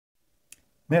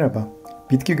Merhaba,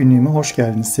 Bitki Günlüğü'me hoş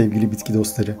geldiniz sevgili bitki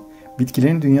dostları.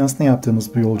 Bitkilerin dünyasına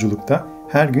yaptığımız bu yolculukta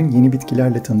her gün yeni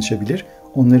bitkilerle tanışabilir,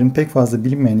 onların pek fazla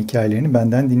bilinmeyen hikayelerini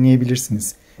benden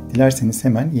dinleyebilirsiniz. Dilerseniz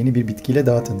hemen yeni bir bitkiyle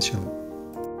daha tanışalım.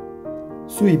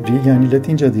 Suibriği yani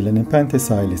Latince adıyla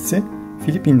Nepenthes ailesi,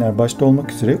 Filipinler başta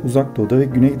olmak üzere Uzak Doğu'da ve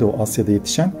Güneydoğu Asya'da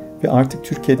yetişen ve artık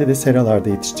Türkiye'de de seralarda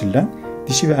yetiştirilen,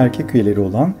 dişi ve erkek üyeleri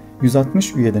olan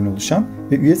 160 üyeden oluşan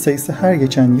ve üye sayısı her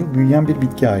geçen yıl büyüyen bir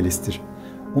bitki ailesidir.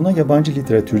 Ona yabancı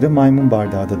literatürde maymun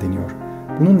bardağı da deniyor.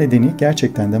 Bunun nedeni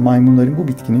gerçekten de maymunların bu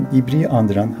bitkinin ibriği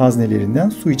andıran haznelerinden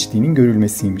su içtiğinin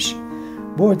görülmesiymiş.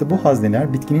 Bu arada bu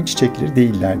hazneler bitkinin çiçekleri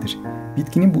değillerdir.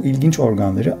 Bitkinin bu ilginç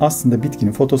organları aslında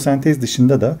bitkinin fotosentez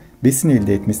dışında da besin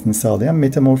elde etmesini sağlayan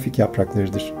metamorfik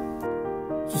yapraklarıdır.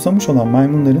 Susamış olan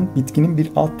maymunların bitkinin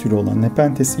bir alt türü olan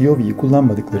Nepenthes iovi'yi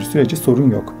kullanmadıkları sürece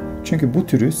sorun yok. Çünkü bu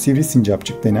türü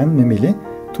sivrisincapçık denen memeli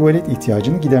tuvalet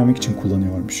ihtiyacını gidermek için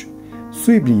kullanıyormuş.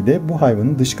 Suibriği de bu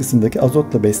hayvanın dışkısındaki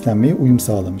azotla beslenmeye uyum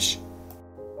sağlamış.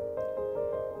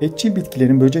 Etçil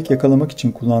bitkilerin böcek yakalamak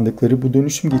için kullandıkları bu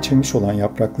dönüşüm geçirmiş olan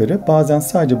yaprakları bazen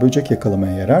sadece böcek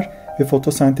yakalamaya yarar ve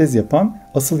fotosentez yapan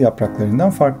asıl yapraklarından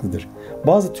farklıdır.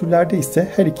 Bazı türlerde ise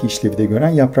her iki işlevi de gören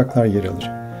yapraklar yer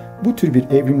alır. Bu tür bir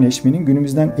evrimleşmenin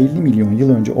günümüzden 50 milyon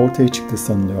yıl önce ortaya çıktığı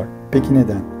sanılıyor. Peki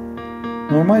neden?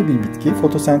 Normal bir bitki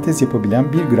fotosentez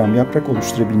yapabilen 1 gram yaprak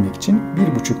oluşturabilmek için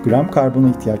 1,5 gram karbona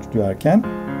ihtiyaç duyarken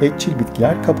etçil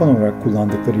bitkiler kapan olarak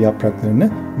kullandıkları yapraklarını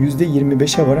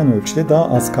 %25'e varan ölçüde daha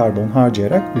az karbon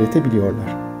harcayarak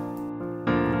üretebiliyorlar.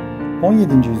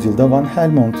 17. yüzyılda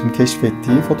Helmont'un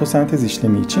keşfettiği fotosentez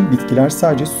işlemi için bitkiler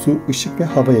sadece su, ışık ve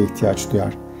havaya ihtiyaç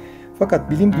duyar.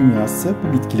 Fakat bilim dünyası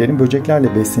bu bitkilerin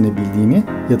böceklerle beslenebildiğini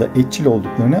ya da etçil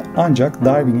olduklarını ancak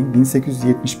Darwin'in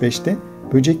 1875'te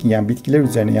böcek yiyen bitkiler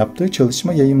üzerine yaptığı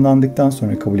çalışma yayımlandıktan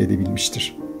sonra kabul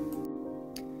edebilmiştir.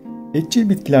 Etçil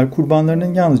bitkiler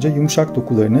kurbanlarının yalnızca yumuşak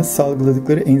dokularını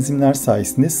salgıladıkları enzimler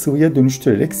sayesinde sıvıya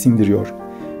dönüştürerek sindiriyor.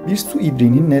 Bir su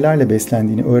ibriğinin nelerle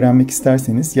beslendiğini öğrenmek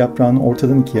isterseniz yaprağını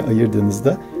ortadan ikiye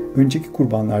ayırdığınızda önceki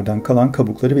kurbanlardan kalan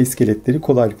kabukları ve iskeletleri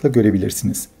kolaylıkla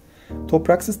görebilirsiniz.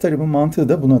 Topraksız tarımın mantığı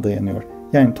da buna dayanıyor.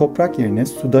 Yani toprak yerine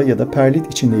suda ya da perlit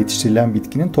içinde yetiştirilen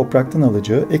bitkinin topraktan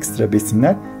alacağı ekstra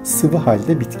besinler sıvı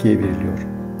halde bitkiye veriliyor.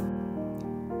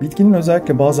 Bitkinin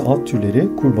özellikle bazı alt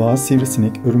türleri, kurbağa,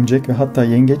 sivrisinek, örümcek ve hatta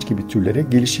yengeç gibi türlere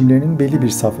gelişimlerinin belli bir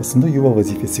safhasında yuva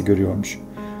vazifesi görüyormuş.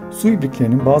 Su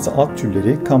ibriklerinin bazı alt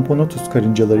türleri Camponotus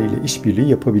karıncaları ile işbirliği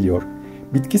yapabiliyor.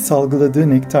 Bitki salgıladığı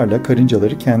nektarla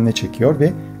karıncaları kendine çekiyor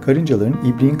ve karıncaların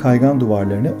ibriğin kaygan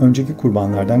duvarlarını önceki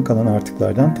kurbanlardan kalan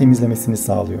artıklardan temizlemesini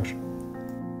sağlıyor.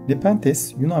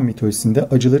 Nepenthes, Yunan mitolojisinde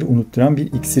acıları unutturan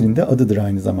bir iksirin de adıdır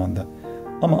aynı zamanda.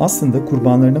 Ama aslında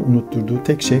kurbanlarına unutturduğu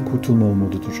tek şey kurtulma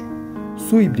umududur.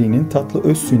 Su ibriğinin tatlı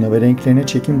öz suyuna ve renklerine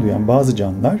çekim duyan bazı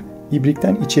canlılar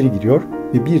ibrikten içeri giriyor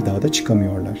ve bir daha da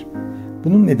çıkamıyorlar.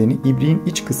 Bunun nedeni ibriğin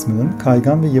iç kısmının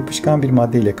kaygan ve yapışkan bir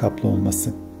maddeyle kaplı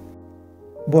olması.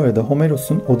 Bu arada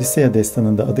Homeros'un Odisea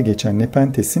destanında adı geçen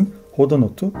Nepenthes'in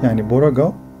hodanotu yani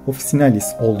Boraga officinalis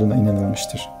olduğuna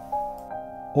inanılmıştır.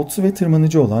 Otsu ve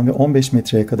tırmanıcı olan ve 15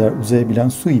 metreye kadar uzayabilen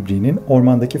su ibriğinin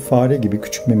ormandaki fare gibi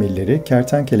küçük memelileri,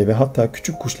 kertenkele ve hatta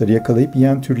küçük kuşları yakalayıp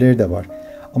yiyen türleri de var.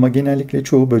 Ama genellikle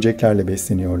çoğu böceklerle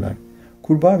besleniyorlar.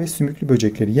 Kurbağa ve sümüklü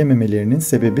böcekleri yememelerinin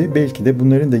sebebi belki de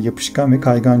bunların da yapışkan ve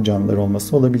kaygan canlılar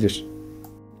olması olabilir.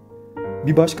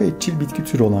 Bir başka etçil bitki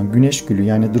türü olan güneş gülü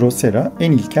yani Drosera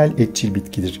en ilkel etçil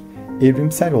bitkidir.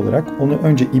 Evrimsel olarak onu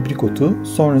önce ibrik otu,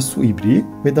 sonra su ibriği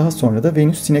ve daha sonra da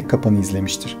Venüs sinek kapanı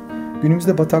izlemiştir.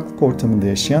 Günümüzde bataklık ortamında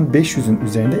yaşayan 500'ün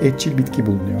üzerinde etçil bitki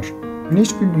bulunuyor. Güneş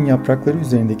gülünün yaprakları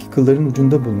üzerindeki kılların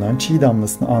ucunda bulunan çiğ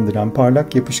damlasını andıran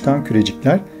parlak yapışkan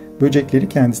kürecikler böcekleri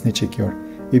kendisine çekiyor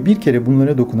ve bir kere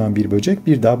bunlara dokunan bir böcek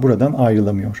bir daha buradan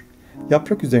ayrılamıyor.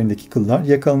 Yaprak üzerindeki kıllar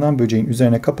yakalanan böceğin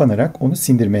üzerine kapanarak onu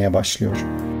sindirmeye başlıyor.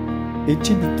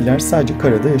 Etçil bitkiler sadece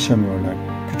karada yaşamıyorlar.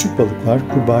 Küçük balıklar,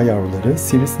 kurbağa yavruları,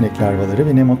 sivrisinek larvaları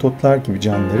ve nematodlar gibi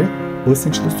canlıları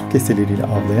basınçlı su keseleriyle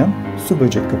avlayan su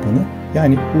böcek kapanı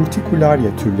yani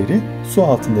Urticularia türleri su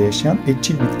altında yaşayan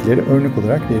etçil bitkilere örnek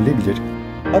olarak verilebilir.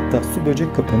 Hatta su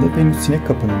böcek kapanı Venüs sinek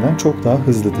kapanından çok daha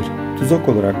hızlıdır. Tuzak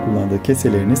olarak kullandığı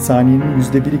keselerini saniyenin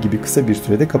 %1'i gibi kısa bir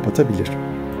sürede kapatabilir.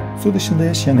 Su dışında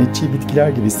yaşayan etçil bitkiler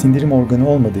gibi sindirim organı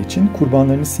olmadığı için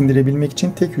kurbanlarını sindirebilmek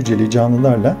için tek hücreli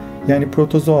canlılarla yani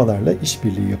protozoalarla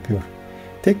işbirliği yapıyor.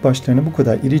 Tek başlarına bu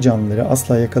kadar iri canlıları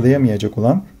asla yakalayamayacak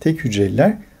olan tek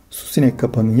hücreliler su sinek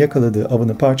kapanının yakaladığı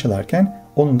avını parçalarken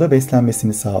onun da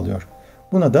beslenmesini sağlıyor.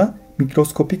 Buna da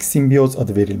mikroskopik simbiyoz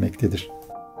adı verilmektedir.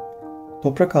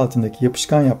 Toprak altındaki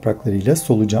yapışkan yapraklarıyla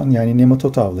solucan yani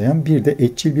nematot avlayan bir de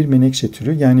etçil bir menekşe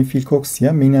türü yani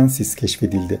Phylloxera menensis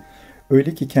keşfedildi.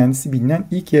 Öyle ki kendisi bilinen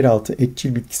ilk yeraltı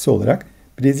etçil bitkisi olarak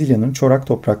Brezilya'nın çorak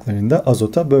topraklarında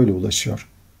azota böyle ulaşıyor.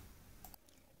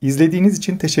 İzlediğiniz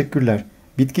için teşekkürler.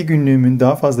 Bitki günlüğümün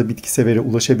daha fazla bitki severe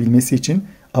ulaşabilmesi için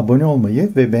abone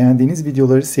olmayı ve beğendiğiniz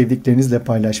videoları sevdiklerinizle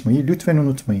paylaşmayı lütfen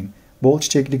unutmayın. Bol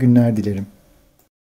çiçekli günler dilerim.